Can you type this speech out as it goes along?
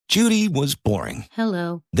Judy was boring.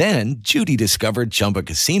 Hello. Then Judy discovered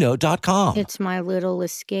ChumbaCasino.com. It's my little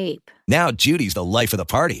escape. Now Judy's the life of the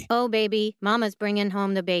party. Oh, baby, mama's bringing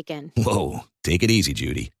home the bacon. Whoa, take it easy,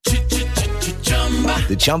 Judy.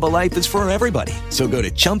 The Chumba life is for everybody. So go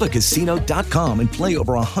to ChumbaCasino.com and play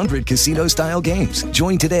over 100 casino-style games.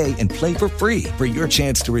 Join today and play for free for your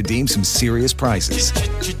chance to redeem some serious prizes.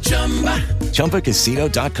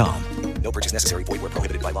 ChumbaCasino.com. No purchase necessary. Void where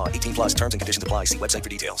prohibited by law. 18 plus terms and conditions apply. See website for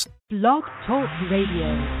details. Blog Talk Radio.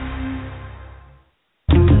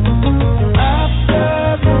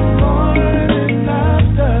 After the morning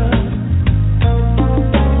after.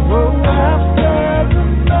 Oh, after the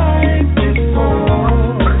night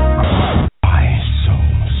before. Why so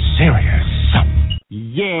serious?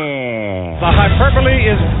 Yeah. The hyperbole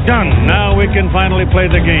is done. Now we can finally play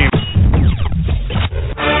the game.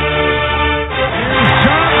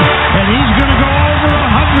 And he's going to go over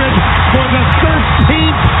 100 for the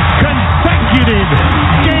 13th consecutive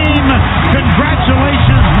game.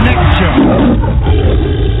 Congratulations, Nick Chubb.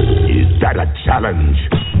 Is that a challenge?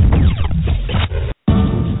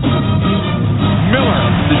 Miller,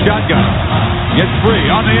 the shotgun, gets free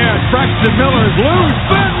on the edge. Braxton Miller's loose.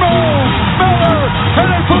 Spin move. Miller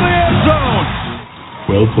headed for the end zone.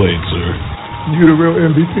 Well played, sir. You the real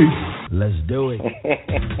MVP. Let's do it.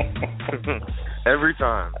 Every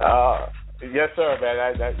time. Yes, sir,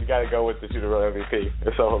 man. You got to go with the Shooter Real MVP.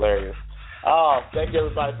 It's so hilarious. Thank you,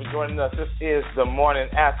 everybody, for joining us. This is the morning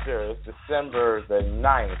after. It's December the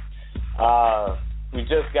 9th. We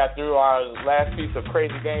just got through our last piece of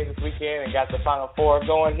crazy games this weekend and got the Final Four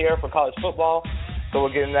going here for college football. So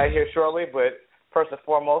we'll get into that here shortly. But first and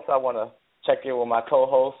foremost, I want to check in with my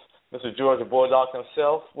co-host, Mr. Georgia Bulldog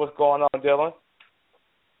himself. What's going on, Dylan?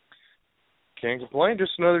 Can't complain.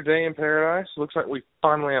 Just another day in paradise. Looks like we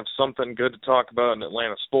finally have something good to talk about in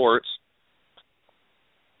Atlanta sports.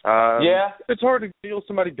 Yeah. It's hard to deal with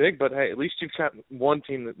somebody big, but, hey, at least you've got one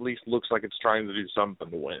team that at least looks like it's trying to do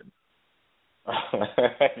something to win.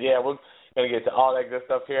 Yeah, we're going to get to all that good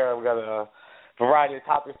stuff here. We've got a variety of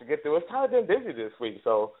topics to get through. It's kind of been busy this week,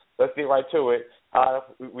 so let's get right to it.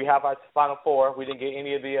 We have our Final Four. We didn't get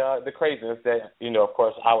any of the craziness that, of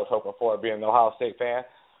course, I was hoping for being an Ohio State fan.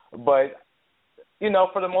 But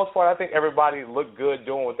for the most part, I think everybody looked good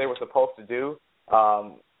doing what they were supposed to do.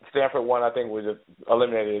 Stanford won, I think, was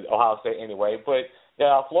eliminated Ohio State anyway. But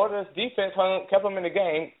Florida's defense kept them in the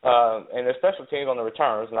game, and their special teams on the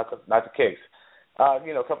returns, not the kicks.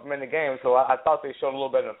 Kept them in the game. So I thought they showed a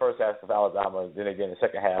little better in the first half of Alabama than they did in the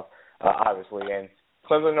second half, obviously. And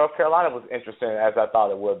Clemson, North Carolina was interesting as I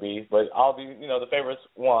thought it would be. But all the favorites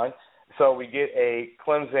won. So we get a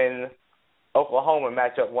Clemson Oklahoma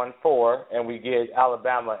matchup 1-4, and we get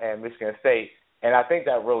Alabama and Michigan State. And I think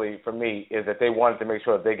that really, for me, is that they wanted to make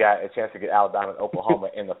sure that they got a chance to get Alabama and Oklahoma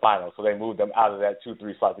in the final, so they moved them out of that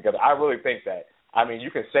 2-3 slot together. I really think that. I mean,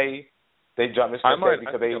 you can say they jumped Michigan State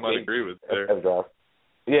because they might agree with there.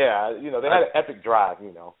 Yeah, they had an epic drive,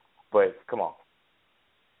 but come on.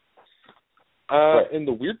 And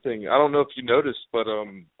the weird thing, I don't know if you noticed, but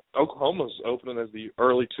Oklahoma's opening as the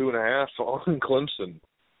early 2.5 on Clemson.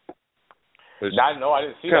 No, I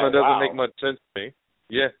didn't see that. Kind of doesn't make much sense to me.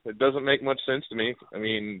 Yeah, it doesn't make much sense to me. I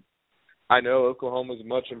mean, I know Oklahoma's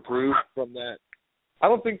much improved from that. I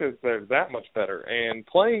don't think that they're that much better. And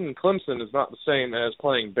playing Clemson is not the same as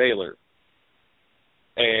playing Baylor.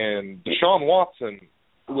 And Deshaun Watson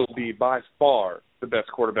will be by far the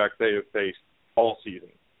best quarterback they have faced all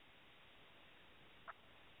season.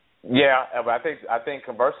 Yeah, but I think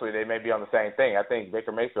conversely they may be on the same thing. I think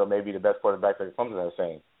Baker Mayfield may be the best quarterback that Clemson has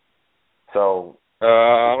seen. So I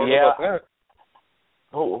don't know about that.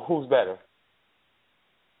 Who's better?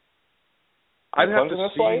 I'd have to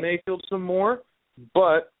see Mayfield some more,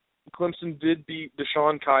 but Clemson did beat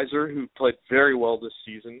Deshaun Kaiser, who played very well this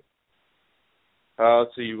season.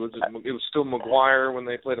 Let's see, it was still McGuire when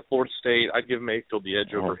they played at Florida State. I'd give Mayfield the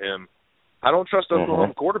edge over him. I don't trust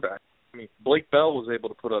Oklahoma quarterback. I mean, Blake Bell was able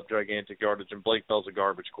to put up gigantic yardage, and Blake Bell's a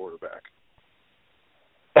garbage quarterback.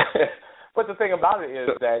 But the thing about it is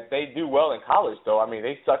that they do well in college, though. I mean,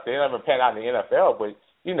 they suck. They never pan out in the NFL, but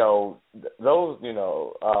those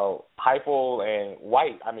Heupel and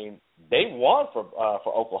White. I mean, they won for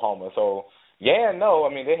Oklahoma. So I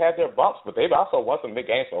mean, they had their bumps, but they've also won some big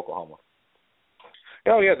games for Oklahoma.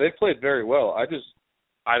 Oh yeah, they played very well. I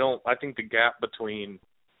think the gap between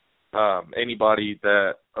anybody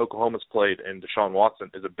that Oklahoma's played and Deshaun Watson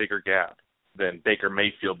is a bigger gap than Baker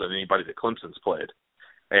Mayfield than anybody that Clemson's played.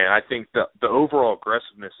 And I think the overall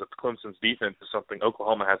aggressiveness of Clemson's defense is something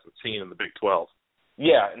Oklahoma hasn't seen in the Big 12.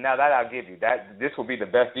 Yeah, now that I'll give you. This will be the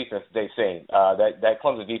best defense they've seen. That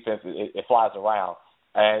Clemson defense, it flies around.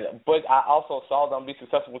 But I also saw them be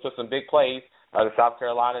successful with some big plays, the South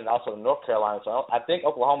Carolina and also North Carolina. So I think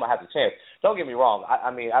Oklahoma has a chance. Don't get me wrong.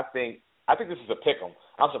 I think this is a pick'em.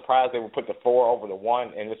 I'm surprised they would put the 4 over the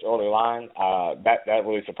 1 in this early line. That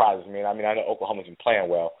really surprises me. I know Oklahoma's been playing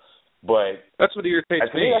well, but that's what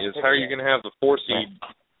irritates me is how are you going to have the 4 seed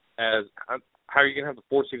as how are you going to have the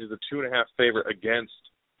 4 seed as a 2.5 favorite against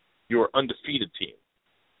your undefeated team?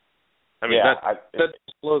 That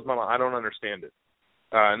just blows my mind. I don't understand it.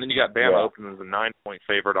 And then you got Bama open as a 9-point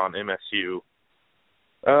favorite on MSU.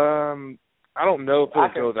 I don't know if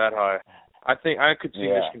it'll go that high. I think I could see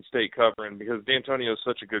Michigan State covering because D'Antonio is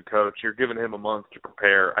such a good coach. You're giving him a month to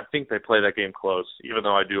prepare. I think they play that game close, even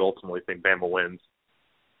though I do ultimately think Bama wins.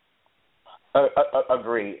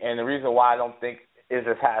 Agree. And the reason why I don't think is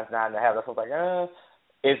as high as 9.5, that's what I'm like,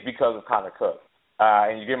 is because of Connor Cook.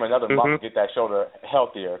 And you give him another month to get that shoulder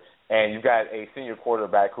healthier. And you've got a senior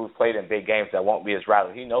quarterback who's played in big games that won't be as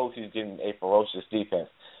rattling. He knows he's getting a ferocious defense.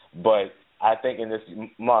 But I think in this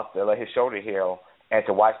month, they'll let his shoulder heal and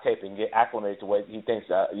to watch tape and get acclimated to what he thinks,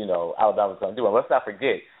 Alabama's going to do. And let's not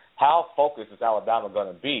forget, how focused is Alabama going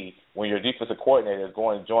to be when your defensive coordinator is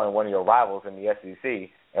going to join one of your rivals in the SEC?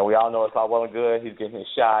 And we all know it's all well and good. He's getting his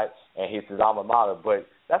shot, and he's his alma mater. But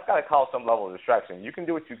that's got to cause some level of distraction. You can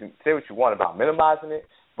do say what you want about minimizing it,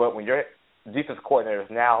 but when your defensive coordinator is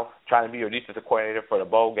now trying to be your defensive coordinator for the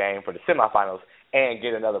bowl game, for the semifinals, and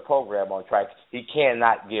get another program on track, he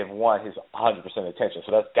cannot give one his 100% attention.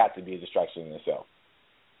 So that's got to be a distraction in itself.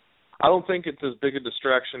 I don't think it's as big a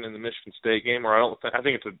distraction in the Michigan State game, or I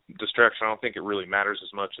think it's a distraction. I don't think it really matters as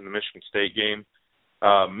much in the Michigan State game.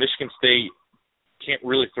 Michigan State can't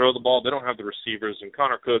really throw the ball. They don't have the receivers, and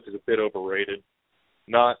Connor Cook is a bit overrated,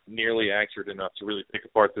 not nearly accurate enough to really pick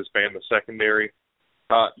apart this Bama secondary.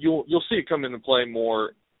 You'll see it come into play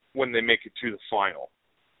more when they make it to the final.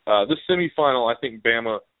 This semifinal, I think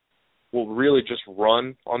Bama will really just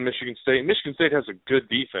run on Michigan State. Michigan State has a good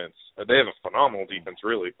defense. They have a phenomenal defense,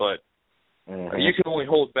 really, but you can only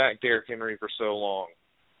hold back Derrick Henry for so long.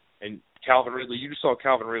 And Calvin Ridley, you just saw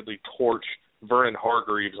Calvin Ridley torch Vernon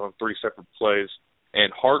Hargreaves on 3 separate plays.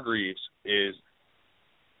 And Hargreaves is,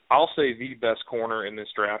 I'll say, the best corner in this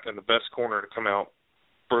draft and the best corner to come out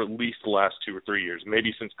for at least the last 2 or 3 years,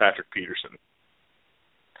 maybe since Patrick Peterson.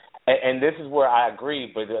 And this is where I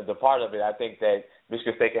agree, but the part of it I think that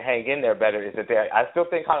Michigan State can hang in there better is that I still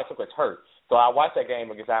think Connor Cook was hurt. So I watched that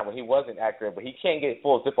game against Iowa when he wasn't accurate, but he can't get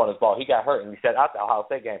full zip on his ball. He got hurt, and he sat out the Ohio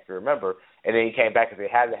State game, if you remember, and then he came back because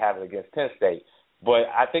they had to have it against Penn State.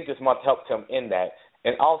 But I think this month helped him in that.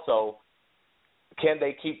 And also, can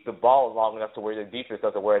they keep the ball long enough to where the defense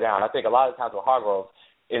doesn't wear down? I think a lot of times with Hargrove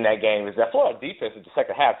in that game is that Florida defense in the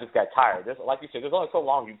second half just got tired. Like you said, there's only so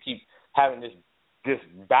long you keep having this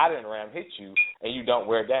battering ram hit you and you don't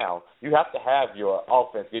wear down. You have to have your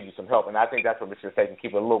offense give you some help, and I think that's what Michigan State can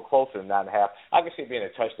keep it a little closer than 9.5. I can see it being a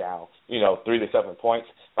touchdown, 3 to 7 points,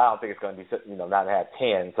 but I don't think it's going to be 9.5,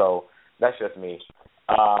 10. So that's just me.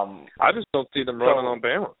 I just don't see them running on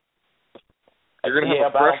Bama. You're going to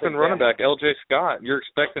have a freshman running back, L.J. Scott. You're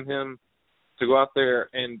expecting him to go out there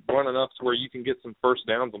and run enough to where you can get some first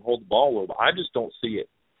downs and hold the ball a little bit. I just don't see it.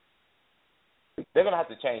 They're going to have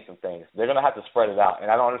to change some things. They're going to have to spread it out. And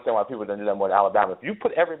I don't understand why people don't do that more than Alabama. If you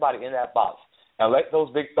put everybody in that box and let those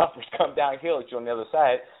big thumpers come downhill at you on the other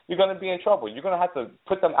side, you're going to be in trouble. You're going to have to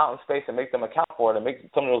put them out in space and make them account for it and make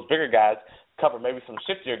some of those bigger guys cover maybe some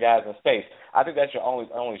shiftier guys in space. I think that's your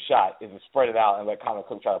only shot is to spread it out and let Connor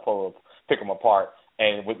Cook try to pick them apart.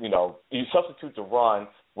 And, you substitute the run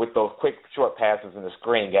with those quick, short passes in the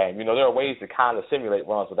screen game. There are ways to kind of simulate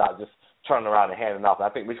runs without just turning around and handing off. And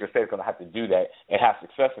I think Michigan State is going to have to do that and have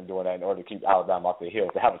success in doing that in order to keep Alabama off their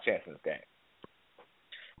heels to have a chance in this game.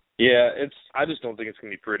 Yeah, I just don't think it's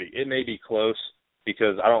going to be pretty. It may be close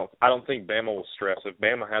because I don't think Bama will stress. If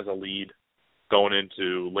Bama has a lead going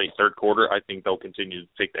into late third quarter, I think they'll continue to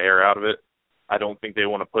take the air out of it. I don't think they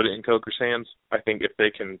want to put it in Coker's hands. I think if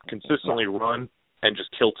they can consistently run and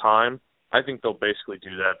just kill time, I think they'll basically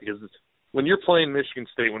do that because when you're playing Michigan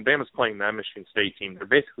State, when Bama's playing that Michigan State team, they're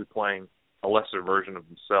basically playing a lesser version of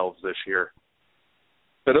themselves this year.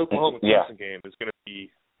 That Oklahoma-Clemson game is going to be,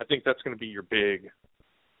 I think that's going to be your big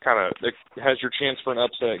kind of, it has your chance for an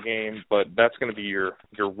upset game, but that's going to be your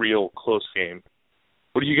real close game.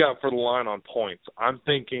 What do you got for the line on points? I'm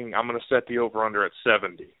thinking I'm going to set the over-under at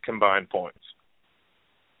 70 combined points.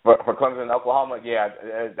 For Clemson and Oklahoma,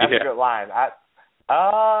 that's a good line. That's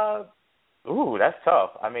tough.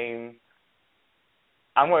 I mean,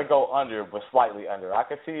 I'm going to go under, but slightly under. I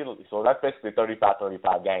can see, so that's basically a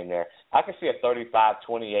 35-35 game there. I can see a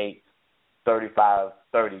 35-28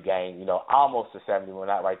 35-30 game, you know, almost to 70. We're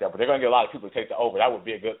not right there, but they're going to get a lot of people to take the over. That would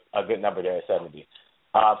be a good number there at 70.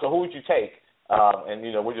 So who would you take? And,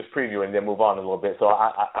 you know, we'll just preview and then move on a little bit. So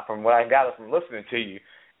I from what I gathered from listening to you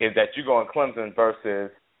is that you're going Clemson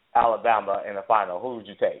versus Alabama in the final. Who would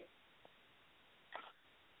you take?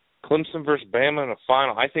 Clemson versus Bama in a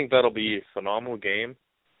final. I think that'll be a phenomenal game.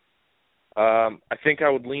 I think I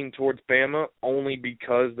would lean towards Bama only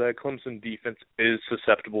because the Clemson defense is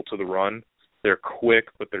susceptible to the run. They're quick,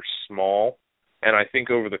 but they're small, and I think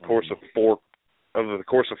over the course of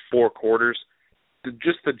four quarters,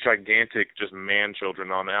 just the gigantic man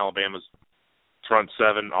children on Alabama's front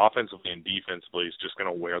seven, offensively and defensively, is just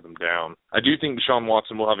going to wear them down. I do think Deshaun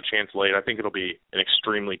Watson will have a chance late. I think it'll be an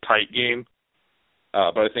extremely tight game,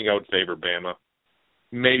 but I think I would favor Bama.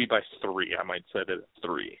 Maybe by 3. I might set it at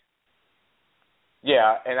 3.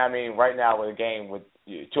 Yeah, and I mean, right now with a game with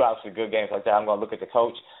two obviously good games like that, I'm going to look at the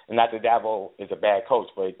coach. And not that Dabo is a bad coach,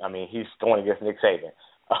 but, I mean, he's going against Nick Saban.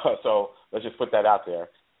 So let's just put that out there.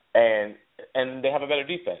 And they have a better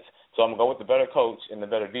defense. So I'm going to go with the better coach and the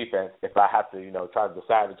better defense if I have to, you know, try to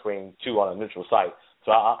decide between two on a neutral site.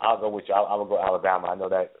 So I'll go with you. I'll go Alabama. I know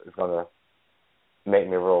that is going to make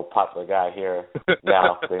me a real popular guy here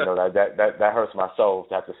now. So, you know, that hurts my soul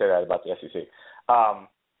to have to say that about the SEC.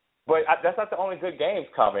 But that's not the only good games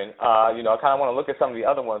coming. You know, I kind of want to look at some of the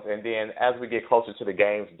other ones, and then as we get closer to the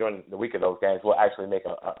games during the week of those games, we'll actually make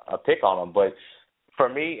a pick on them. But for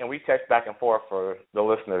me, and we text back and forth for the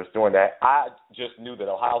listeners during that, I just knew that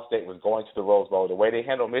Ohio State was going to the Rose Bowl. The way they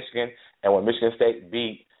handled Michigan, and when Michigan State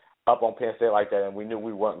beat up on Penn State like that, and we knew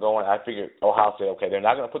we weren't going, I figured Ohio State, okay, they're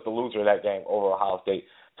not going to put the loser of that game over Ohio State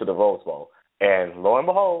to the Rose Bowl. And lo and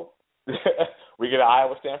behold, we get an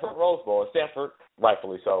Iowa-Stanford Rose Bowl. Stanford,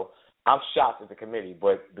 rightfully so. I'm shocked at the committee,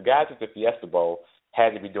 but the guys at the Fiesta Bowl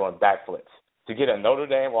had to be doing backflips. To get a Notre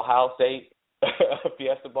Dame, Ohio State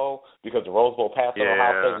Fiesta Bowl, because the Rose Bowl passed on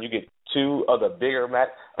Ohio State, and you get two of the bigger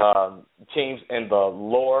teams in the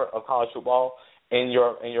lore of college football in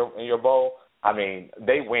your bowl. I mean,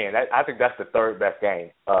 they win. I think that's the third best game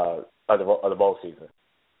of the bowl season.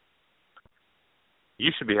 You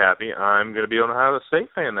should be happy. I'm going to be an Ohio State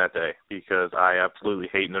fan that day because I absolutely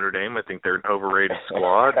hate Notre Dame. I think they're an overrated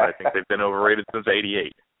squad. I think they've been overrated since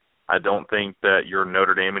 '88. I don't think that you're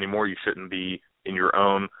Notre Dame anymore. You shouldn't be in your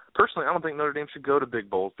own. Personally, I don't think Notre Dame should go to big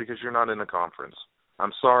bowls because you're not in a conference.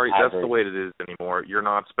 I'm sorry. That's the way it is anymore. You're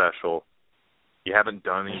not special. You haven't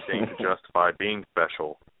done anything to justify being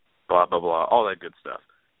special, blah, blah, blah, all that good stuff.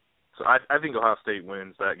 So I think Ohio State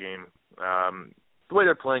wins that game. The way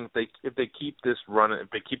they're playing, if they keep the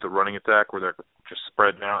running attack where they're just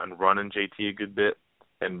spreading out and running JT a good bit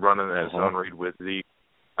and running that zone read with Zeke,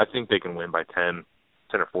 I think they can win by 10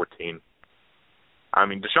 or 14. I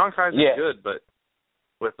mean, Deshaun Kaiser is good, but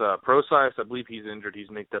with Procise, I believe he's injured. He's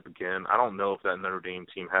nicked up again. I don't know if that Notre Dame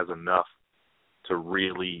team has enough to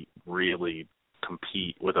really, really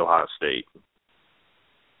compete with Ohio State.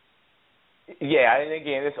 Yeah, and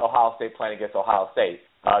again, it's Ohio State playing against Ohio State.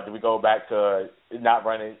 Do we go back to not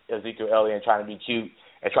running Ezekiel Elliott and trying to be cute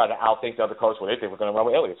and trying to outthink the other coach? Well, they think we're going to run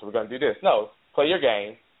with Elliott, so we're going to do this. No, play your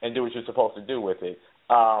game and do what you're supposed to do with it.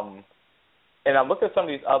 And I'm looking at some of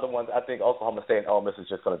these other ones. I think Oklahoma State and Ole Miss is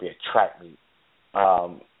just going to be a track meet.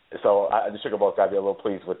 So the Sugar Bowl's got to be a little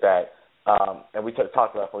pleased with that. And we talked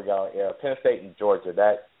about before we got on air, Penn State and Georgia,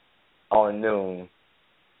 that on noon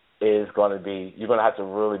is going to be, you're going to have to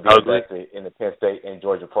really be invested in the Penn State and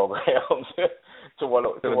Georgia programs to want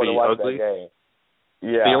to watch that game.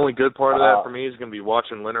 Yeah. The only good part of that for me is going to be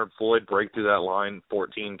watching Leonard Floyd break through that line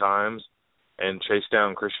 14 times and chase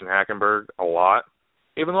down Christian Hackenberg a lot.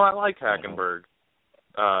 Even though I like Hackenberg,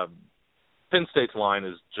 Penn State's line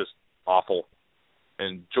is just awful,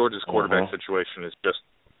 and Georgia's quarterback situation is just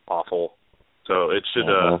awful. So it should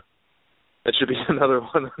be another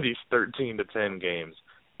one of these 13-10 games.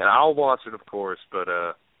 And I'll watch it, of course, but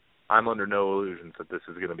I'm under no illusions that this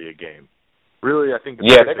is going to be a game. Really, I think the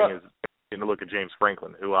big thing is going to look at James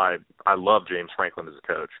Franklin, who I love James Franklin as a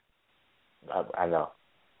coach. I know.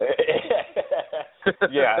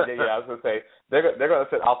 yeah, I was going to say, they're going to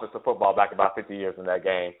set offensive football back about 50 years in that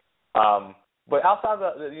game. But outside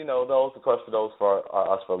of, those, of course, for those for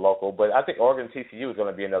us for local, but I think Oregon TCU is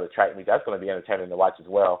going to be another track meet. That's going to be entertaining to watch as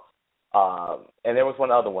well. And there was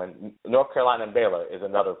one other one. North Carolina and Baylor is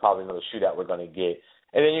probably another shootout we're going to get.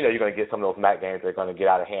 And then, you're going to get some of those MAC games that are going to get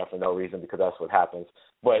out of hand for no reason because that's what happens.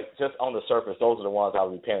 But just on the surface, those are the ones I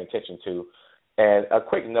would be paying attention to. And a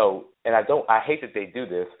quick note, and I hate that they do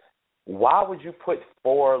this, why would you put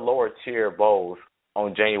 4 lower tier bowls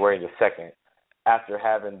on January the 2nd after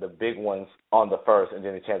having the big ones on the first and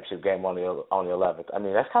then the championship game on the 11th. I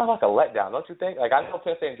mean, that's kind of like a letdown, don't you think? Like, I know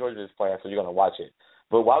Penn State and Georgia is playing, so you're going to watch it.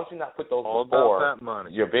 But why would you not put those before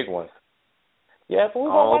your big ones? Yeah, but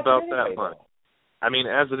we're all watch about it anyway, that money. Though. I mean,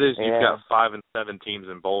 as it is, you've got 5 and 7 teams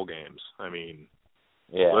in bowl games. I mean,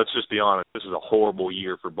 let's just be honest. This is a horrible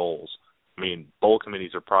year for bowls. I mean, bowl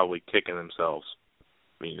committees are probably kicking themselves.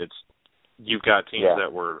 I mean, you've got teams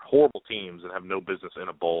that were horrible teams and have no business in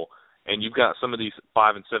a bowl, and you've got some of these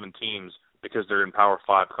 5 and 7 teams, because they're in Power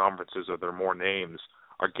 5 conferences or there are more names,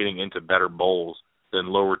 are getting into better bowls than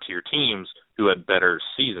lower tier teams who had better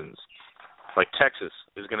seasons. Like Texas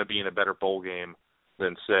is going to be in a better bowl game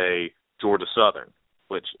than, say, Georgia Southern,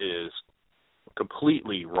 which is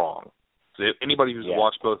completely wrong. So anybody who's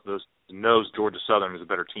watched both of those knows Georgia Southern is a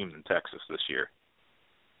better team than Texas this year.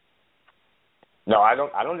 No, I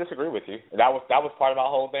don't disagree with you. That was part of my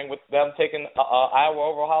whole thing with them taking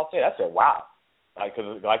Iowa over Ohio State. I said, wow,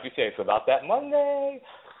 because like you said, it's about that Monday.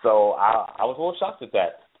 So I was a little shocked at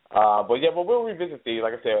that. But we'll revisit these.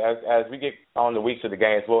 Like I said, as we get on the weeks of the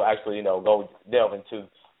games, we'll actually go delve into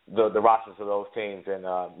the rosters of those teams and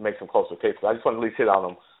make some closer picks. But I just want to at least hit on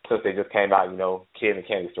them since they just came out, kid in the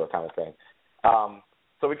candy store kind of thing.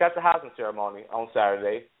 So we got the Heisman ceremony on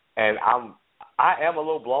Saturday, and I am a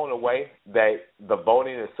little blown away that the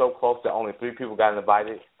voting is so close that only 3 people got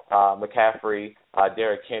invited: McCaffrey,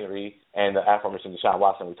 Derrick Henry, and the aforementioned Deshaun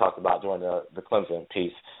Watson we talked about during the Clemson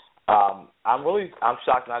piece. I'm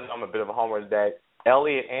shocked, and I know I'm a bit of a homer, that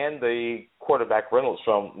Elliott and the quarterback Reynolds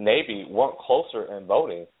from Navy weren't closer in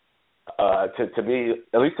voting to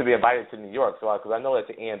be invited to New York. So because I know at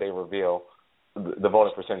the end they reveal the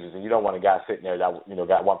voting percentages, and you don't want a guy sitting there that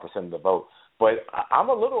got 1% of the vote. But I'm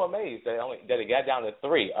a little amazed that it got down to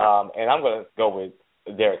 3. And I'm going to go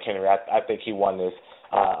with Derrick Henry. I think he won this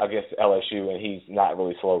against LSU, and he's not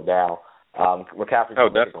really slowed down. McCaffrey's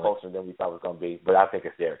definitely closer than we thought it was going to be, but I think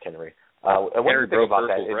it's Derrick Henry. What do you think about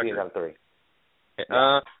that? It being down to 3.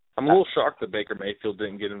 I'm a little shocked that Baker Mayfield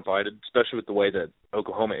didn't get invited, especially with the way that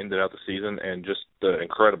Oklahoma ended out the season and just the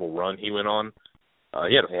incredible run he went on.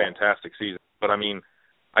 He had a fantastic season, but I mean,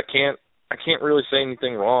 I can't really say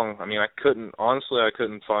anything wrong. I mean, I couldn't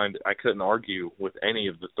argue with any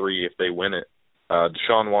of the 3 if they win it.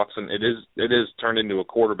 Deshaun Watson, it is turned into a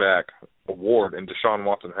quarterback award, and Deshaun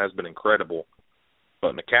Watson has been incredible.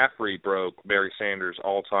 But McCaffrey broke Barry Sanders'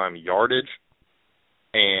 all-time yardage,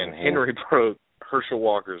 and Henry broke Herschel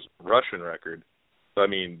Walker's rushing record. So, I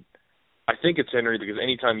mean, I think it's Henry because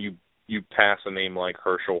anytime you pass a name like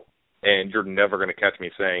Herschel, and you're never going to catch me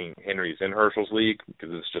saying Henry's in Herschel's league because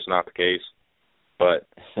it's just not the case. But,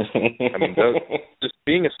 I mean, just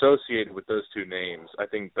being associated with those 2 names, I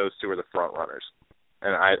think those 2 are the front runners.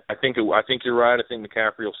 And I think you're right. I think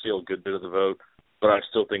McCaffrey will steal a good bit of the vote, but I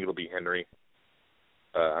still think it'll be Henry.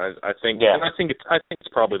 I think it's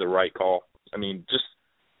probably the right call. I mean, just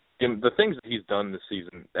the things that he's done this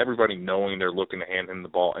season, everybody knowing they're looking to hand him the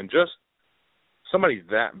ball, and just somebody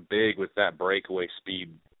that big with that breakaway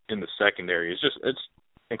speed in the secondary it's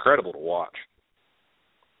incredible to watch.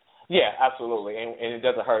 Yeah, absolutely, and it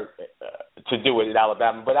doesn't hurt to do it at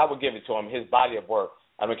Alabama, but I would give it to him. His body of work.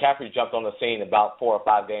 McCaffrey jumped on the scene about 4 or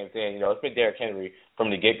 5 games in. It's been Derrick Henry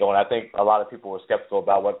from the get-go, and I think a lot of people were skeptical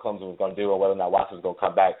about what Clemson was going to do or whether or not Watson was going to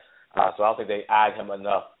come back. So I don't think they eyed him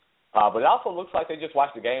enough. But it also looks like they just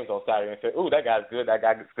watched the games on Saturday and said, "Ooh, that guy's good. That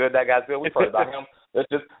guy's good. That guy's good. We've heard about him. Let's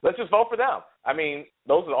just vote for them." I mean,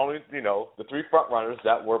 those are the only the 3 front runners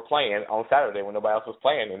that were playing on Saturday when nobody else was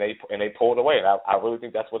playing, and they pulled away. And I really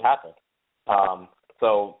think that's what happened.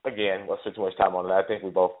 So again, let's spend too much time on it. I think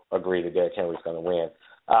we both agree that Derrick Henry's going to win.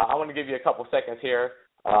 I want to give you a couple seconds here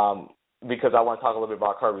because I want to talk a little bit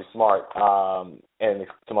about Kirby Smart and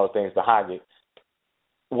some other things behind it.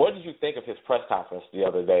 What did you think of his press conference the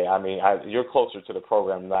other day? I mean, you're closer to the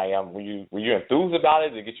program than I am. Were you enthused about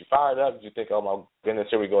it? Did it get you fired up? Did you think, oh, my goodness,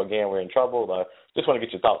 here we go again, we're in trouble? Just want to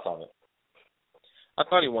get your thoughts on it. I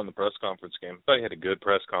thought he won the press conference game. I thought he had a good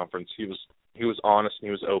press conference. He was honest and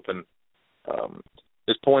he was open.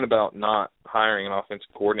 His point about not hiring an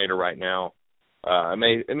offensive coordinator right now,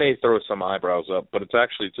 it may throw some eyebrows up, but it's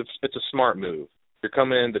a smart move. You're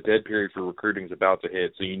coming in, the dead period for recruiting is about to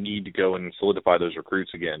hit, so you need to go and solidify those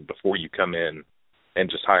recruits again before you come in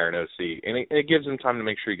and just hire an OC. And it gives him time to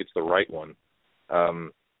make sure he gets the right one.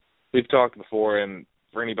 We've talked before, and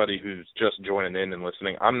for anybody who's just joining in and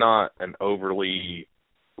listening, I'm not an overly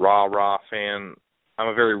rah-rah fan. I'm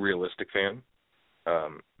a very realistic fan.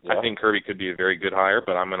 I think Kirby could be a very good hire,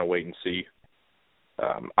 but I'm going to wait and see.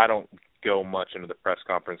 I don't go much into the press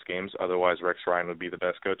conference games, otherwise Rex Ryan would be the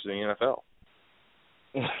best coach in the NFL.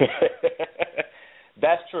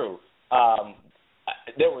 That's true.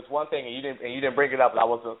 there was one thing, and you didn't bring it up, and I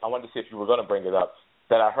wanted to see if you were going to bring it up,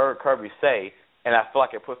 that I heard Kirby say, and I feel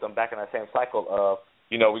like it puts them back in that same cycle of,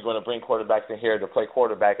 we're going to bring quarterbacks in here to play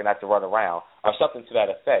quarterback and not to run around, or something to that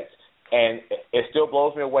effect. And it still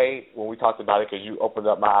blows me away when we talked about it, because you opened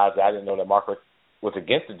up my eyes. I didn't know that Mark was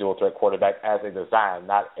against the dual threat quarterback as a design,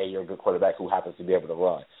 not you're a good quarterback who happens to be able to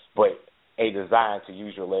run, but a design to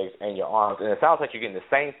use your legs and your arms. And it sounds like you're getting the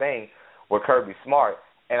same thing with Kirby Smart.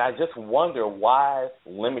 And I just wonder, why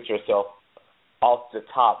limit yourself off the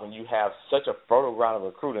top when you have such a fertile ground of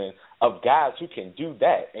recruiting of guys who can do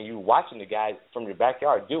that, and you watching the guy from your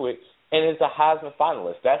backyard do it, and it's a Heisman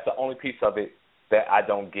finalist. That's the only piece of it that I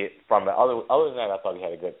don't get from it. Other than that, I thought he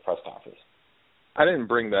had a good press conference. I didn't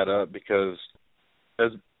bring that up because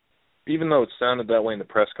even though it sounded that way in the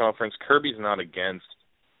press conference, Kirby's not against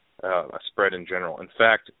a spread in general. In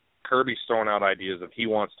fact, Kirby's throwing out ideas of he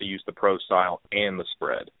wants to use the pro style and the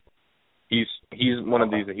spread. He's one of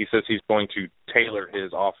these that he says he's going to tailor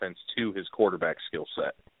his offense to his quarterback skill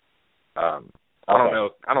set. I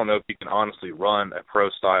don't know if he can honestly run a pro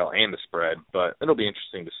style and the spread, but it'll be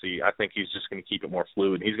interesting to see. I think he's just going to keep it more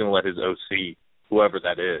fluid. He's going to let his OC, whoever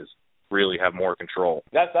that is, really have more control.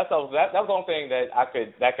 That was the only thing that I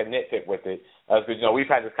could nitpick with it, because we've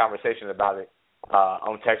had this conversation about it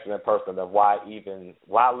on text and in person of why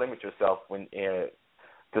limit yourself when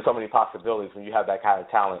to so many possibilities when you have that kind of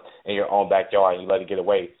talent in your own backyard and you let it get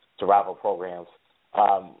away to rival programs.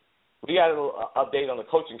 We got a little update on the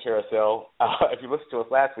coaching carousel. If you listened to us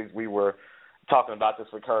last week, we were talking about this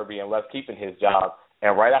with Kirby and Les keeping his job.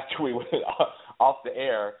 And right after we went off the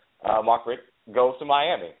air, Mark Richt goes to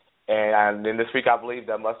Miami. And then this week, I believe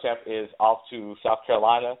that Muschamp is off to South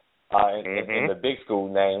Carolina in the big school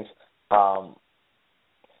names.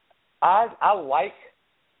 I like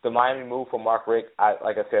the Miami move for Mark Richt.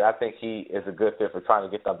 Like I said, I think he is a good fit for trying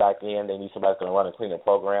to get them back in. They need somebody that's going to run a cleaner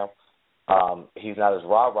program. He's not as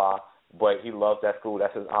rah-rah, but he loves that school.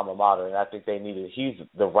 That's his alma mater, and I think he's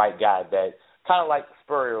the right guy that kind of like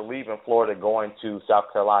Spurrier leaving Florida, going to South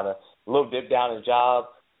Carolina, a little dip down in job,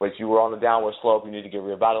 but you were on the downward slope. You need to get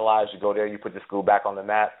revitalized. You go there, you put the school back on the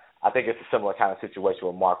map. I think it's a similar kind of situation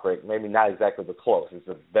with Mark Richt. Maybe not exactly the close. It's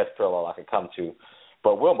the best parallel I could come to.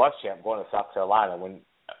 But Will Muschamp going to South Carolina,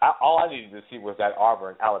 all I needed to see was that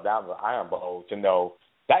Auburn, Alabama Iron Bowl to know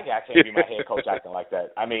that guy can't be my head coach acting like that.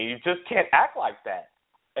 I mean, you just can't act like that.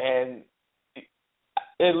 And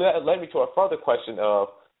it led me to a further question of,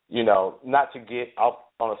 not to get off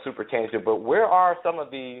on a super tangent, but where are some of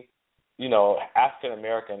the,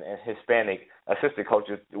 African-American and Hispanic assistant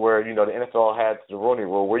coaches where, the NFL had the Rooney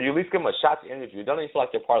Rule, where you at least give them a shot to interview. You don't even feel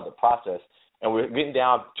like they're part of the process. And we're getting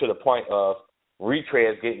down to the point of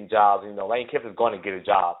retreads getting jobs. Lane Kiffin's going to get a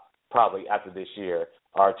job probably after this year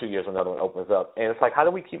or 2 years when another one opens up. And it's like, how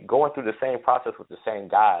do we keep going through the same process with the same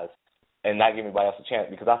guys and not give anybody else a chance?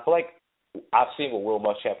 Because I feel like I've seen what Will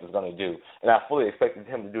Muschamp is going to do, and I fully expected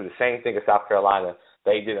him to do the same thing in South Carolina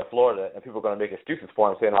that he did in Florida, and people are going to make excuses for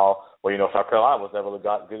him saying, South Carolina was never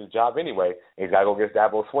good a job anyway, and he's got to go get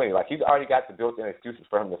Dabo Swinney. Like, he's already got the built-in excuses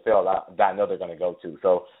for him to fail that I know they're going to go to.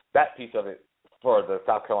 So that piece of it for the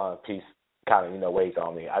South Carolina piece kind of, weighs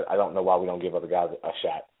on me. I don't know why we don't give other guys a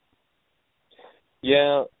shot.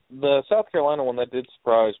 Yeah, the South Carolina one, that did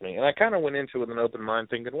surprise me. And I kind of went into it with an open mind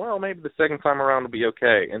thinking, well, maybe the second time around will be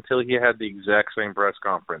okay, until he had the exact same press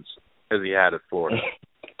conference as he had at Florida.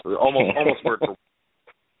 almost word for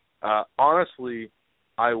word. Honestly,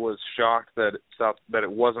 I was shocked that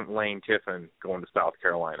it wasn't Lane Kiffin going to South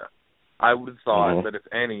Carolina. I would have thought that if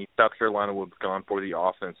any, South Carolina would have gone for the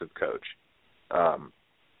offensive coach.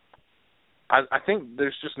 I think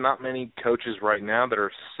there's just not many coaches right now that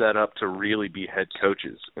are set up to really be head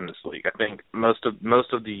coaches in this league. I think most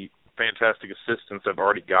of the fantastic assistants have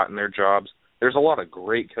already gotten their jobs. There's a lot of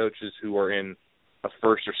great coaches who are in a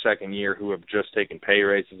first or second year who have just taken pay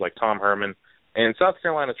raises, like Tom Herman. And South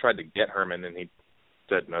Carolina tried to get Herman, and he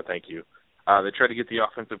said, no, thank you. They tried to get the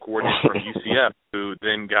offensive coordinator from UCF, who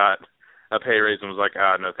then got a pay raise and was like,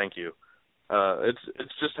 no, thank you.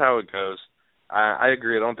 It's just how it goes. I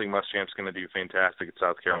agree. I don't think Muschamp's going to do fantastic at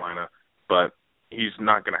South Carolina, but he's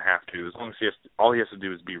not going to have to. As long as all he has to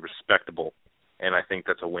do is be respectable, and I think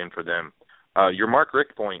that's a win for them. Your Mark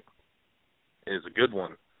Richt point is a good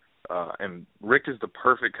one, and Richt is the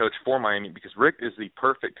perfect coach for Miami because Richt is the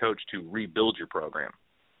perfect coach to rebuild your program.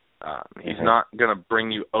 He's not going to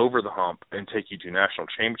bring you over the hump and take you to national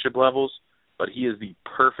championship levels, but he is the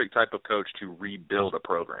perfect type of coach to rebuild a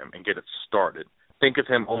program and get it started. Think of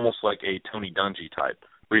him almost like a Tony Dungy type,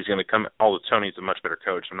 where he's going to come. Although Tony's a much better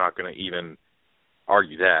coach, I'm not going to even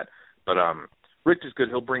argue that. But Richt is good.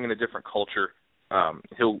 He'll bring in a different culture.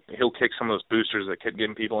 he'll kick some of those boosters that kept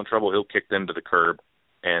getting people in trouble. He'll kick them to the curb,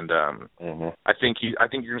 and I think you're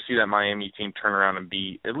going to see that Miami team turn around and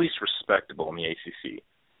be at least respectable in the ACC.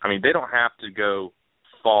 I mean, they don't have to go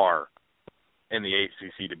far in the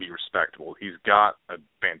ACC to be respectable. He's got a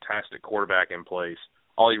fantastic quarterback in place.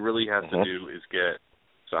 All he really has to do is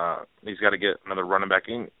he's got to get another running back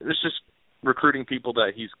in. It's just recruiting people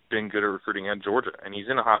that he's been good at recruiting at Georgia, and he's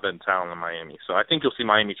in a hotbed talent in Miami. So I think you'll see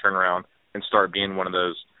Miami turn around and start being one of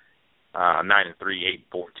those 9-3,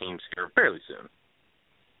 8-4 teams here fairly soon.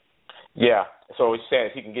 Yeah. So what you're saying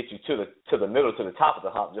is he can get you to the middle, to the top of the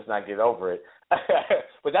hump, just not get over it.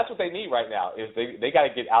 But that's what they need right now. Is they got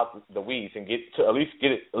to get out the weeds and get to at least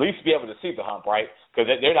be able to see the hump, right? Because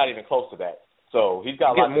they're not even close to that. So he's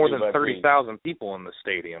got a lot to do. More than 30,000 people in the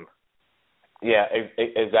stadium. Yeah,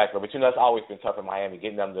 exactly. But that's always been tough in Miami,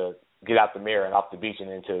 getting them to get out the mirror and off the beach and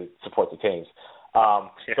then to support the teams.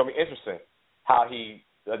 It's going to be interesting how he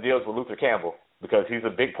deals with Luther Campbell, because he's a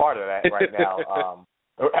big part of that right now.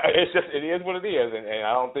 It is what it is, and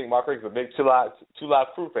I don't think Mark Richt's a big Two Live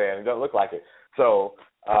Crew fan. It doesn't look like it. So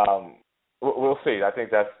we'll see. I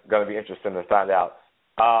think that's going to be interesting to find out.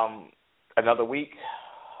 Another week,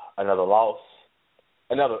 another loss,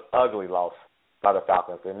 another ugly loss by the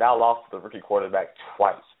Falcons. They now lost to the rookie quarterback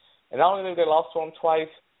twice. And not only did they lost to him twice,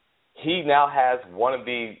 he now has one of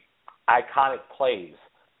the iconic plays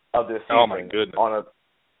of this season. Oh my goodness!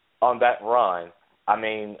 On that run. I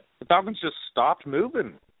mean, the Falcons just stopped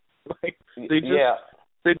moving. Like they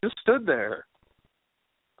just stood there.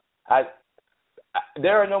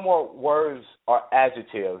 There are no more words or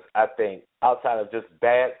adjectives, I think, outside of just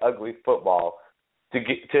bad, ugly football to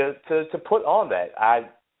get to put on that.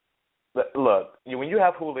 Look, when you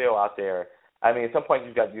have Julio out there, I mean, at some point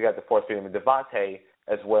you got to force feed him, and Devontae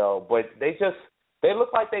as well, but they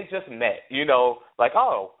look like they just met, like,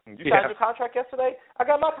 oh, you signed your contract yesterday? I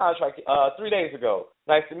got my contract 3 days ago.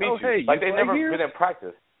 Nice to meet you. Hey, like they've never been in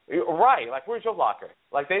practice. Right, like where's your locker?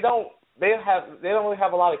 Like they don't really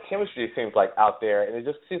have a lot of chemistry, it seems like, out there, and it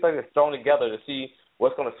just seems like they're thrown together to see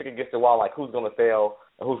what's going to stick against the wall, like who's going to fail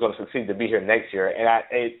and who's going to succeed to be here next year. And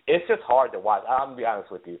it's just hard to watch. I'm going to be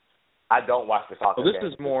honest with you. I don't watch the Falcons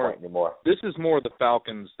anymore. This is more the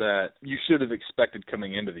Falcons that you should have expected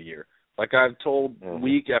coming into the year. Like I've told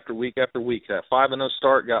week after week after week, that 5-0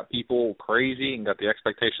 start got people crazy and got the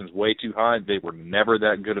expectations way too high. They were never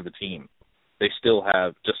that good of a team. They still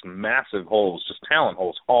have just massive holes, just talent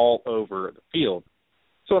holes all over the field.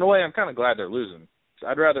 So in a way, I'm kind of glad they're losing.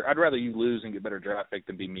 I'd rather you lose and get better draft pick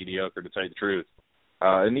than be mediocre, to tell you the truth.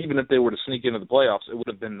 And even if they were to sneak into the playoffs, it would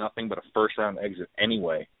have been nothing but a first-round exit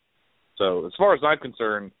anyway. So as far as I'm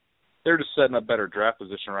concerned, they're just setting up better draft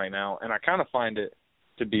position right now, and I kind of find it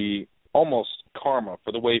to be almost karma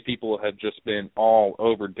for the way people have just been all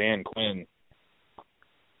over Dan Quinn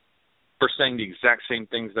for saying the exact same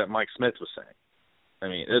things that Mike Smith was saying. I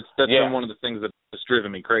mean, that's been one of the things that's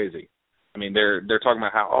driven me crazy. I mean, they're talking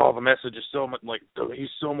about how, the message is so much, like, he's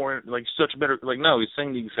so more, like, such a better, like, no, he's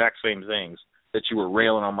saying the exact same things that you were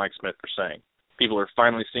railing on Mike Smith for saying. People are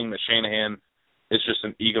finally seeing that Shanahan is just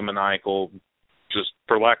an egomaniacal, just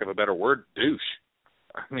for lack of a better word, douche.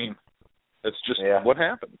 I mean, that's just what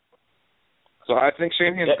happened. So I think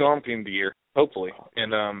Shanahan's gone at the end of the year, hopefully.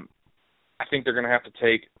 And I think they're going to have to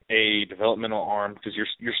take a developmental arm, because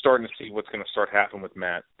you're starting to see what's going to start happening with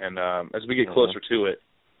Matt. And as we get closer to it,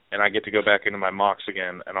 and I get to go back into my mocks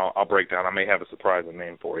again, and I'll break down. I may have a surprising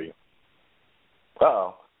name for you.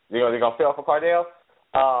 Uh-oh. They're going to fail for Cardale?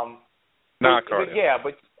 Not Cardale. Yeah,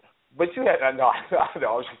 but you had – no, I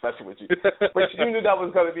was just messing with you. But you knew that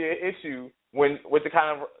was going to be an issue with the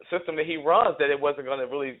kind of system that he runs, that it wasn't going to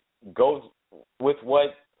really go with what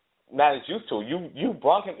Matt is used to. You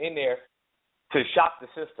brought him in there to shock the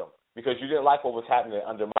system because you didn't like what was happening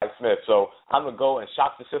under Mike Smith. So I'm going to go and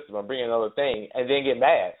shock the system and bring in another thing and then get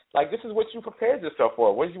mad. Like, this is what you prepared yourself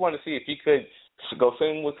for. What did you want to see? If he could go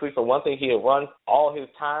seamlessly from one thing he had run all his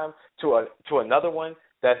time to another one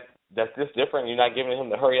that's just different, and you're not giving him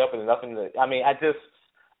the hurry up and nothing. I mean,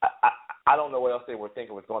 I don't know what else they were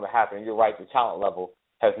thinking was going to happen. You're right, the talent level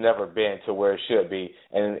has never been to where it should be,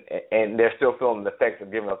 and they're still feeling the effects of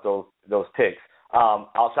giving up those picks.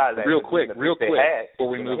 Outside of that, real quick, before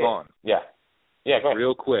we move on. Yeah, go ahead.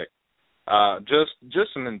 Real quick,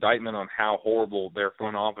 just an indictment on how horrible their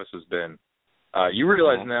front office has been. You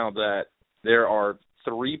realize now that there are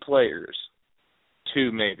 3 players,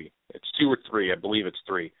 2 maybe, it's 2 or 3, I believe it's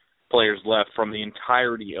 3 players left from the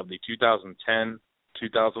entirety of the 2010,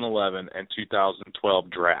 2011, and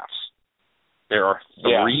 2012 drafts. There are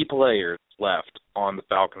 3 players left on the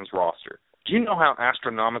Falcons roster. Do you know how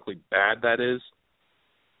astronomically bad that is?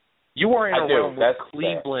 You are in a realm with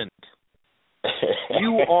Cleveland.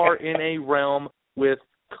 You are in a realm with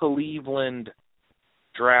Cleveland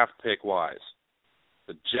draft pick-wise.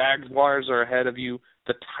 The Jaguars are ahead of you.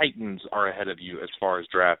 The Titans are ahead of you as far as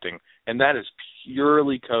drafting, and that is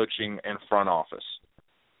purely coaching and front office.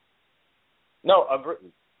 No, agree.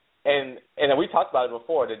 And we talked about it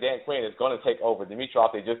before that Dan Quinn is going to take over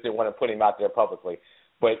Dimitroff. They just didn't want to put him out there publicly,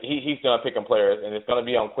 but he's going to pick him players, and it's going to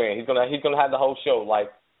be on Quinn. He's going to have the whole show like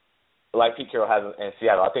Pete Carroll has in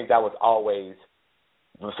Seattle. I think that was always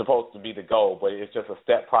supposed to be the goal, but it's just a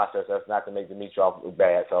step process. That's not to make Dimitroff look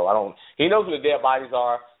bad. So he knows who the dead bodies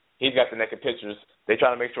are. He's got the naked pictures. They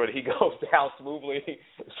try to make sure that he goes down smoothly,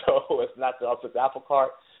 so it's not the upset apple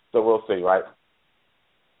cart. So we'll see, right?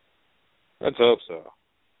 Let's hope so.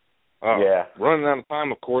 Yeah. Running out of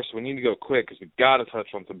time, of course. We need to go quick because we've got to touch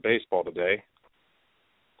on some baseball today.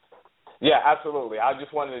 Yeah, absolutely. I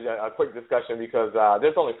just wanted a quick discussion because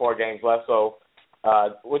there's only 4 games left. So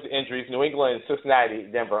with the injuries, New England, Cincinnati,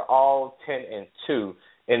 Denver, all 10-2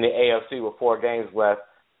 in the AFC with 4 games left.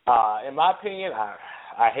 In my opinion,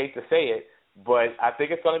 I hate to say it, but I think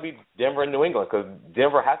it's going to be Denver and New England because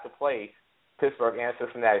Denver has to play Pittsburgh and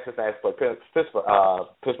Cincinnati. Cincinnati has to play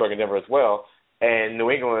Pittsburgh and Denver as well. And New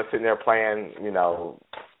England is sitting there playing,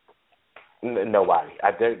 nobody.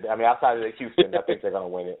 I mean, outside of Houston, I think they're going to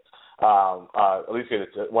win it. At least get it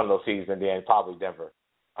to one of those seeds, and then probably Denver.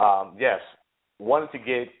 Yes, wanted to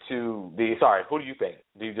get to the – sorry, who do you think?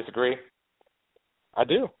 Do you disagree? I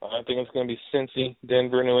do. I think it's going to be Cincy,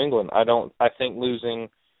 Denver, New England. I think losing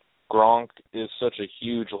Gronk is such a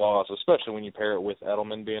huge loss, especially when you pair it with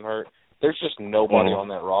Edelman being hurt. There's just nobody on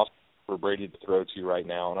that roster for Brady to throw to right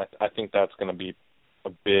now, and I think that's going to be a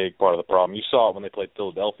big part of the problem. You saw it when they played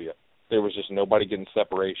Philadelphia. There was just nobody getting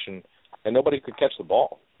separation, and nobody could catch the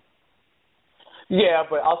ball. Yeah,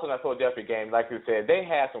 but also in that Philadelphia game, like you said, they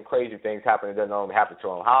had some crazy things happen that doesn't normally happen to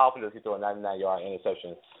them. How often does he throw a 99-yard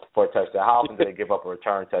interception for a touchdown? How often do they give up a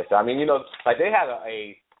return touchdown? I mean, like they had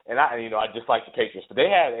I just like the Patriots, but they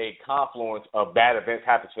had a confluence of bad events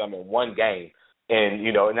happen to them in one game. And,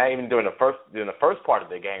 not even during the first part of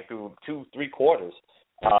the game, through 2-3 quarters,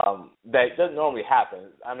 that doesn't normally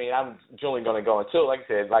happen. I mean, I'm generally going to go until, like I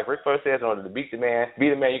said, like Rick first says, in order to beat the man,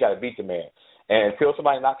 you got to beat the man. And until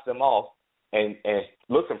somebody knocks them off and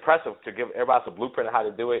looks impressive to give everybody a blueprint of how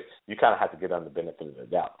to do it, you kind of have to get on the benefit of the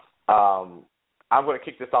doubt. I'm going to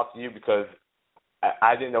kick this off to you because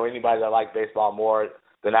I didn't know anybody that liked baseball more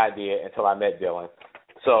than I did until I met Dylan.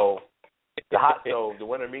 So the hot stove, the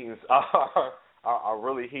winter meetings are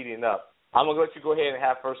really heating up. I'm going to let you go ahead and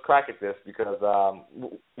have first crack at this because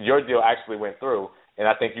your deal actually went through, and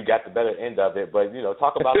I think you got the better end of it. But,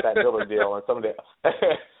 talk about that Miller deal and some of the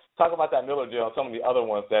talk about that Miller deal and some of the other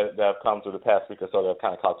ones that have come through the past week or so that have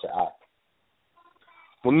kind of caught your eye.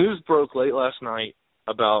 Well, news broke late last night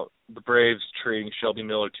about the Braves trading Shelby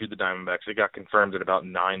Miller to the Diamondbacks. It got confirmed at about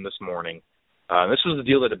 9 this morning. This was a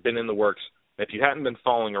deal that had been in the works. If you hadn't been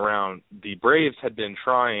following around, the Braves had been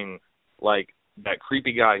trying, like, that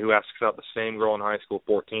creepy guy who asks out the same girl in high school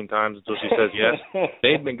 14 times until she says yes.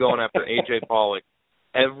 They'd been going after A.J. Pollock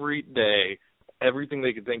every day, everything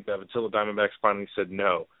they could think of until the Diamondbacks finally said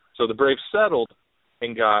no. So the Braves settled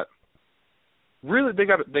and got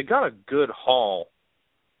they got a good haul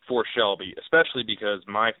for Shelby, especially because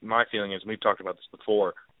my feeling is, and we've talked about this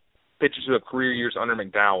before, pitchers who have career years under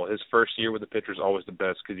McDowell, his first year with the pitcher is always the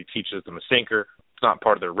best because he teaches them a sinker. It's not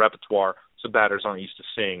part of their repertoire, so batters aren't used to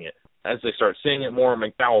seeing it. As they start seeing it more,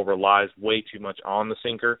 McDowell relies way too much on the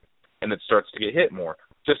sinker, and it starts to get hit more.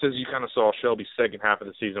 Just as you kind of saw Shelby's second half of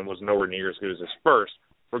the season was nowhere near as good as his first,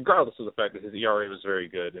 regardless of the fact that his ERA was very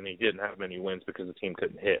good and he didn't have many wins because the team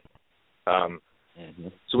couldn't hit.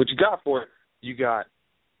 So what you got for it, you got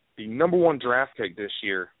the number 1 draft pick this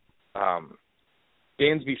year,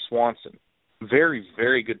 Dansby Swanson. Very,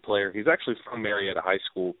 very good player. He's actually from Marietta High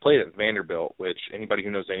School, played at Vanderbilt, which anybody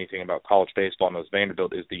who knows anything about college baseball knows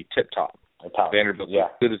Vanderbilt is the tip-top. Vanderbilt's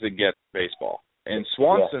as good as it gets in baseball. And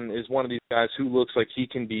Swanson is one of these guys who looks like he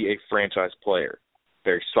can be a franchise player.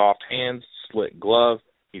 Very soft hands, slick glove.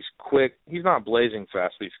 He's quick. He's not blazing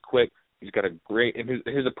fast, but he's quick. He's got a great – and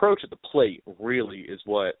his approach at the plate really is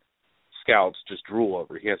what scouts just drool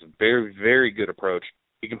over. He has a very, very good approach.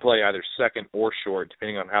 He can play either second or short,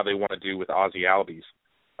 depending on how they want to do with Ozzie Albies.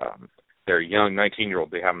 They're a young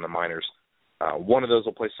 19-year-old they have in the minors. One of those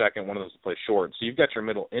will play second, one of those will play short. So you've got your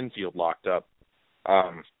middle infield locked up.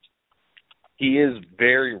 He is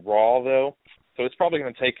very raw, though, so it's probably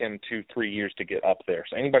going to take him 2-3 years to get up there.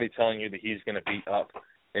 So anybody telling you that he's going to be up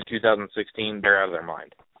in 2016, they're out of their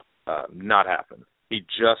mind. Not happen. He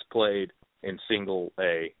just played in single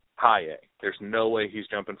A high A. There's no way he's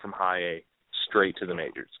jumping from high A straight to the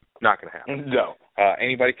majors. Not going to happen. No.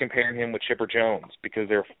 Anybody comparing him with Chipper Jones because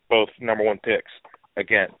they're both number one picks,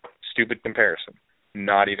 again, stupid comparison.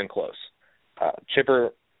 Not even close.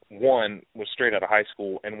 Chipper, one, was straight out of high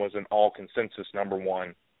school and was an all-consensus number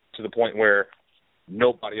one to the point where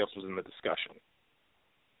nobody else was in the discussion.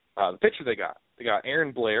 The pitcher they got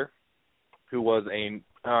Aaron Blair, who was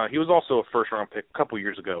he was also a first-round pick a couple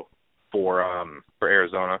years ago for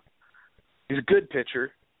Arizona. He's a good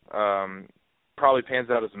pitcher. Probably pans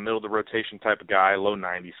out as a middle-of-the-rotation type of guy, low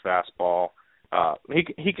 90s fastball.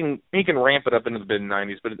 He can ramp it up into the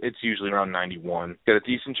mid-90s, but it's usually around 91. Got a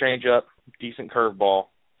decent changeup, decent curveball,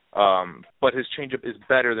 but his changeup is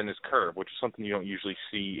better than his curve, which is something you don't usually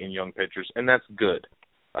see in young pitchers, and that's good.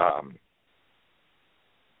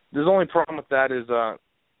 The only problem with that is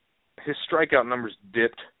his strikeout numbers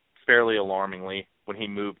dipped fairly alarmingly when he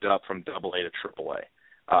moved up from AA to AAA.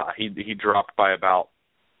 He dropped by about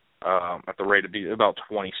at the rate of about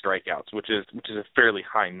 20 strikeouts, which is a fairly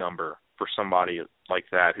high number for somebody like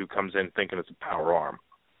that who comes in thinking it's a power arm.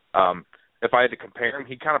 If I had to compare him,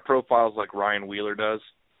 he kind of profiles like Ryan Wheeler does.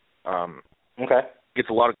 Okay. Gets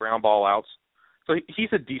a lot of ground ball outs. So he's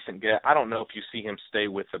a decent get. I don't know if you see him stay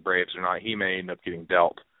with the Braves or not. He may end up getting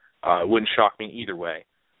dealt. It wouldn't shock me either way.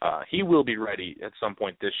 He will be ready at some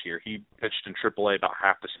point this year. He pitched in AAA about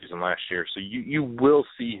half the season last year, so you will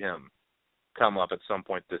see him come up at some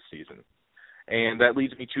point this season. And that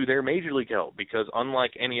leads me to their major league help, because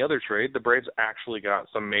unlike any other trade, the Braves actually got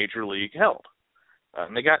some major league help.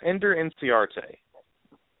 And they got Ender Inciarte.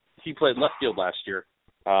 He played left field last year.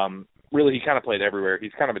 Really, he kind of played everywhere.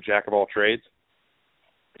 He's kind of a jack of all trades.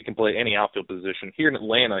 He can play any outfield position. Here in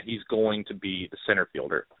Atlanta, he's going to be the center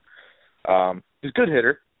fielder. He's a good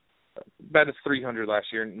hitter. Batted .300 last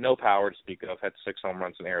year. No power to speak of. Had 6 home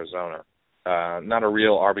runs in Arizona. Not a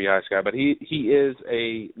real RBI guy, but he is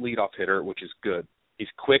a leadoff hitter, which is good. He's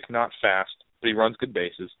quick, not fast, but he runs good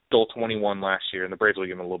bases. Stole 21 last year, and the Braves will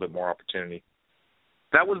give him a little bit more opportunity.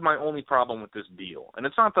 That was my only problem with this deal. And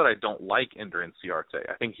it's not that I don't like Ender Inciarte.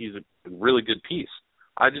 I think he's a really good piece.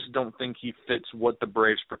 I just don't think he fits what the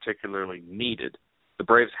Braves particularly needed. The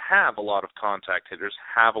Braves have a lot of contact hitters,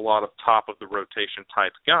 have a lot of top-of-the-rotation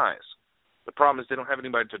type guys. The problem is they don't have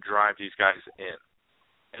anybody to drive these guys in.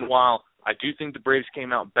 And while I do think the Braves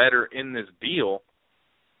came out better in this deal,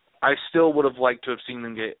 I still would have liked to have seen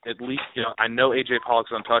them get at least, I know A.J.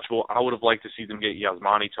 Pollock's untouchable. I would have liked to see them get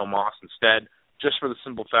Yasmani Tomas instead, just for the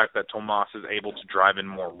simple fact that Tomas is able to drive in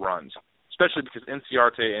more runs, especially because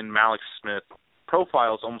Inciarte and Malik Smith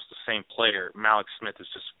profile is almost the same player. Malik Smith is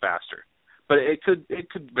just faster. But it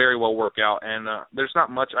could very well work out, and there's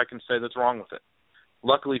not much I can say that's wrong with it.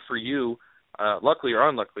 Luckily for you, luckily or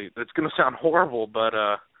unluckily, it's going to sound horrible, but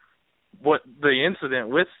what the incident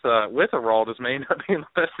with Aroldis may end up being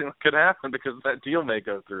the best thing that could happen, because that deal may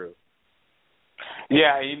go through.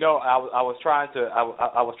 Yeah, I was trying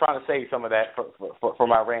to save some of that for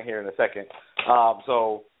my rant here in a second.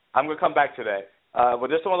 So I'm going to come back to that. But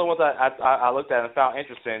there's some other ones I looked at and found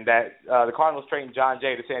interesting. That the Cardinals traded John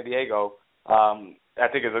Jay to San Diego. I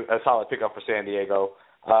think is a solid pickup for San Diego.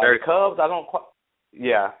 The Cubs,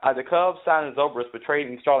 the Cubs signed Zobrist but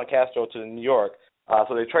trading Starlin Castro to New York.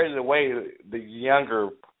 So they traded away the younger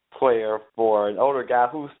player for an older guy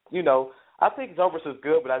who's, I think Zobrist is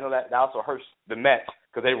good, but I know that also hurts the Mets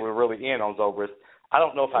because they were really in on Zobrist. I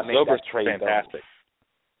don't know if I make that trade. Fantastic.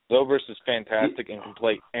 Zobrist is fantastic and can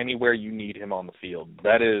play anywhere you need him on the field.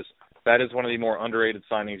 That is one of the more underrated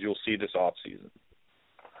signings you'll see this offseason.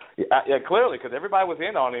 Yeah, clearly, because everybody was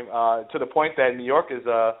in on him to the point that New York is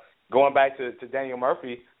going back to Daniel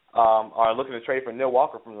Murphy, are looking to trade for Neil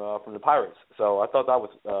Walker from the Pirates. So I thought that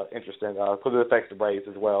was interesting. Because it affects the Braves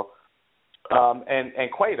as well.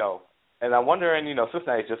 And Cueto. And I'm wondering,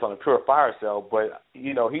 Cincinnati's just on a pure fire sale, but,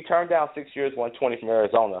 he turned down 6 years, $120 from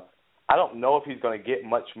Arizona. I don't know if he's going to get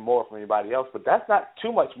much more from anybody else, but that's not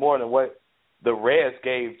too much more than what the Reds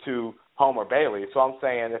gave to Homer Bailey. So I'm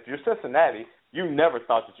saying if you're Cincinnati, you never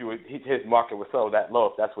thought that his market was so that low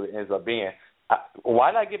if that's what it ends up being.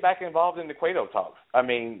 Why not get back involved in the Cueto talks? I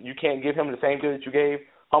mean, you can't give him the same deal that you gave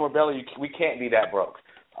Homer Bailey. We can't be that broke.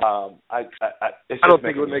 I don't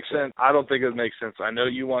think it would make sense. I don't think it would make sense. I know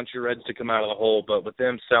you want your Reds to come out of the hole, but with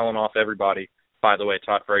them selling off everybody, by the way,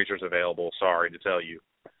 Todd Frazier's available. Sorry to tell you.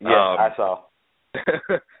 Yeah, I saw.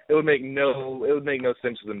 It would make no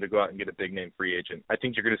sense for them to go out and get a big name free agent. I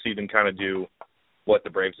think you're going to see them kind of do what the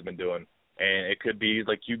Braves have been doing, and it could be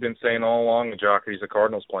like you've been saying all along, the Jockey's a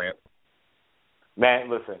Cardinals plant. Man,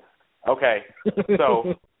 listen. Okay,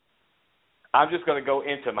 so I'm just going to go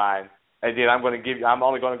into mine. and then I'm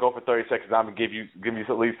only going to go for 30 seconds. I'm going to give you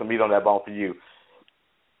at least some meat on that bone for you.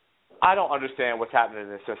 I don't understand what's happening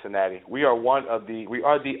in Cincinnati. We are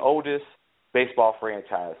the oldest baseball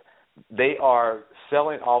franchise. They are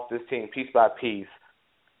selling off this team piece by piece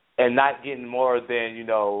and not getting more than,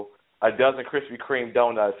 a dozen Krispy Kreme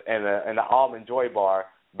donuts and an almond Joy bar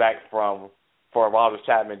back for Aroldis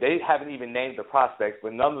Chapman. They haven't even named the prospects,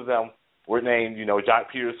 but none of them were named,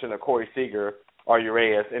 Jock Peterson or Corey Seager or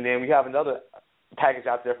Urias. And then we have another package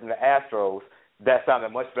out there from the Astros that sounded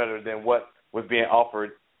much better than what was being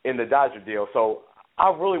offered in the Dodger deal. So I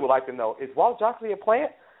really would like to know, is Walt Johnson a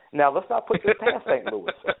plant? Now, let's not put this past St.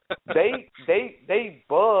 Louis. They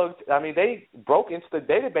bugged. I mean, they broke into the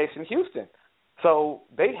database in Houston. So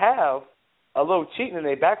they have a little cheating in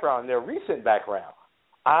their background, in their recent background.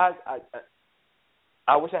 I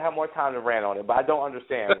wish I had more time to rant on it, but I don't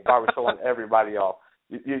understand why we're selling everybody off.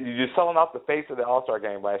 You're selling off the face of the All-Star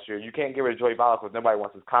game last year. You can't get rid of Joey Votto because nobody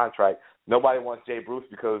wants his contract. Nobody wants Jay Bruce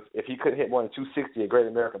because if he couldn't hit more than 260 at Great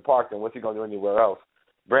American Park, then what's he going to do anywhere else?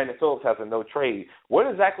 Brandon Phillips has a no trade. What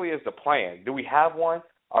exactly is the plan? Do we have one?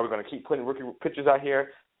 Are we going to keep putting rookie pitchers out here?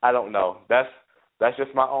 I don't know. That's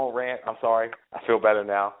just my own rant. I'm sorry. I feel better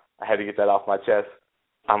now. I had to get that off my chest.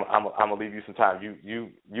 I'm gonna leave you some time.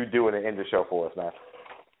 You do it and end the show for us, man.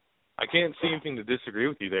 I can't see anything to disagree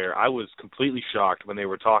with you there. I was completely shocked when they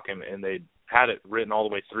were talking and they had it written all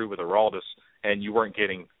the way through with Aroldis, and you weren't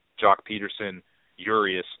getting Jock Peterson,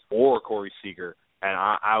 Urias, or Corey Seager. And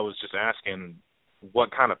I was just asking,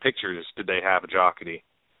 what kind of pictures did they have of Jockety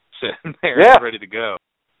sitting there ready to go?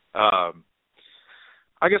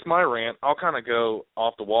 I guess my rant, I'll kind of go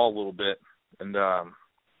off the wall a little bit, and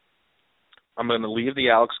I'm going to leave the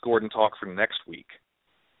Alex Gordon talk for next week.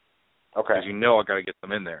 Okay. Because I got to get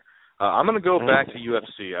them in there. I'm going to go back to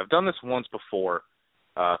UFC. I've done this once before,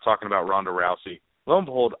 talking about Ronda Rousey. Lo and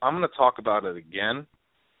behold, I'm going to talk about it again,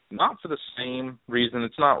 not for the same reason.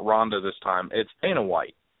 It's not Ronda this time. It's Dana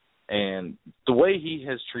White. And the way he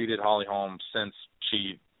has treated Holly Holm since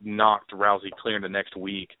she knocked Rousey clear into next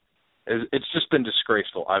week, it's just been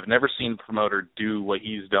disgraceful. I've never seen a promoter do what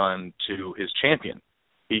he's done to his champion.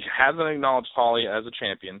 He hasn't acknowledged Holly as a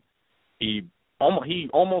champion. He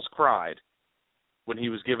almost cried when he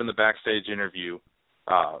was given the backstage interview.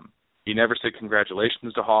 He never said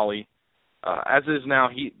congratulations to Holly. As is now,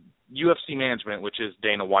 UFC management, which is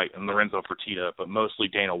Dana White and Lorenzo Fertitta, but mostly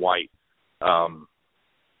Dana White,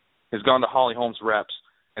 has gone to Holly Holm's reps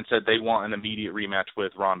and said they want an immediate rematch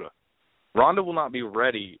with Ronda. Ronda will not be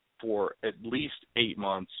ready for at least 8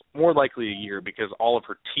 months, more likely a year, because all of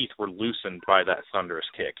her teeth were loosened by that thunderous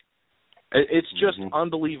kick. It's just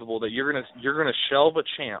unbelievable that you're gonna shelve a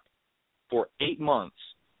champ for 8 months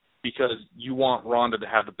because you want Ronda to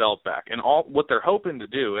have the belt back. And what they're hoping to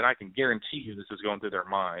do, and I can guarantee you this is going through their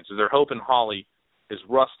minds, is they're hoping Holly is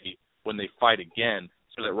rusty when they fight again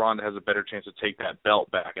so that Ronda has a better chance to take that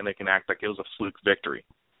belt back and they can act like it was a fluke victory.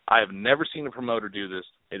 I have never seen a promoter do this.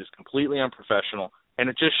 It is completely unprofessional, and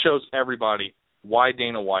it just shows everybody why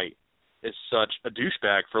Dana White is such a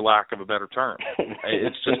douchebag, for lack of a better term.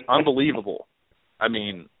 It's just unbelievable. I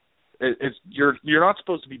mean, you're not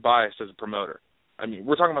supposed to be biased as a promoter. I mean,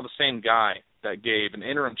 we're talking about the same guy that gave an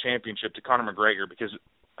interim championship to Conor McGregor because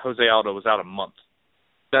Jose Aldo was out a month.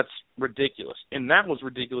 That's ridiculous, and that was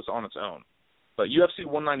ridiculous on its own. But UFC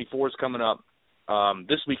 194 is coming up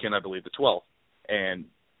this weekend, I believe, the 12th. And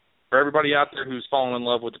for everybody out there who's fallen in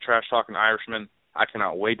love with the trash-talking Irishman, I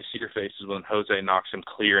cannot wait to see your faces when Jose knocks him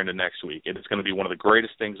clear into next week. It is going to be one of the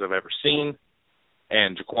greatest things I've ever seen.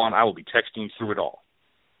 And, Jaquan, I will be texting you through it all.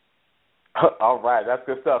 All right, that's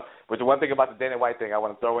good stuff. But the one thing about the Dana White thing I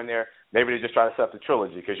want to throw in there, maybe they just try to set up the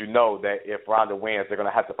trilogy because you know that if Ronda wins, they're going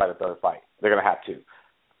to have to fight a third fight. They're going to have to.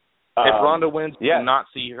 If Ronda wins, we will not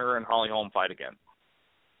see her and Holly Holm fight again.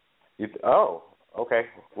 Okay.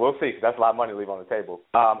 We'll see. That's a lot of money to leave on the table.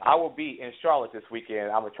 I will be in Charlotte this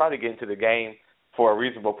weekend. I'm going to try to get into the game for a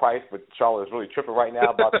reasonable price, but Charlotte is really tripping right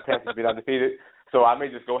now about the Panthers being undefeated. So I may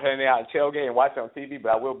just go ahead and out and tailgate and watch it on TV, but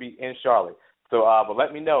I will be in Charlotte. So, but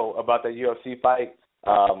let me know about that UFC fight.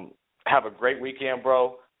 Have a great weekend,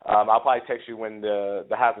 bro. I'll probably text you when the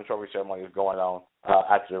Heisman Trophy ceremony is going on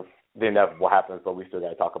after the inevitable happens, but we still got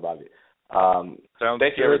to talk about it.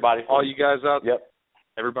 Thank you, everybody. All you guys out there,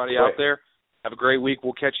 everybody out there, have a great week.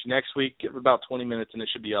 We'll catch you next week. Give it about 20 minutes, and it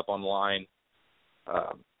should be up online.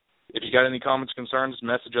 If you got any comments, concerns,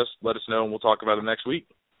 message us, let us know, and we'll talk about it next week.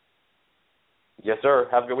 Yes, sir.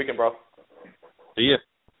 Have a good weekend, bro. See ya.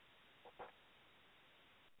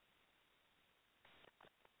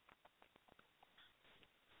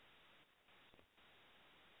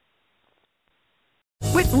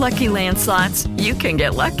 With Lucky Land Slots, you can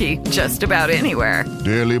get lucky just about anywhere.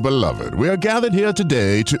 Dearly beloved, we are gathered here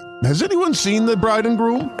today to... Has anyone seen the bride and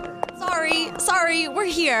groom? Sorry, we're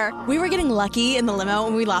here. We were getting lucky in the limo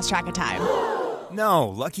and we lost track of time. No,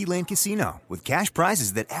 Lucky Land Casino, with cash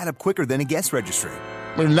prizes that add up quicker than a guest registry.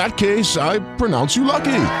 In that case, I pronounce you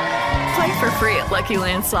lucky. Play for free at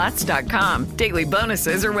LuckyLandSlots.com. Daily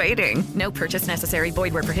bonuses are waiting. No purchase necessary.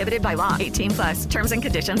 Void where prohibited by law. 18+. Terms and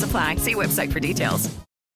conditions apply. See website for details.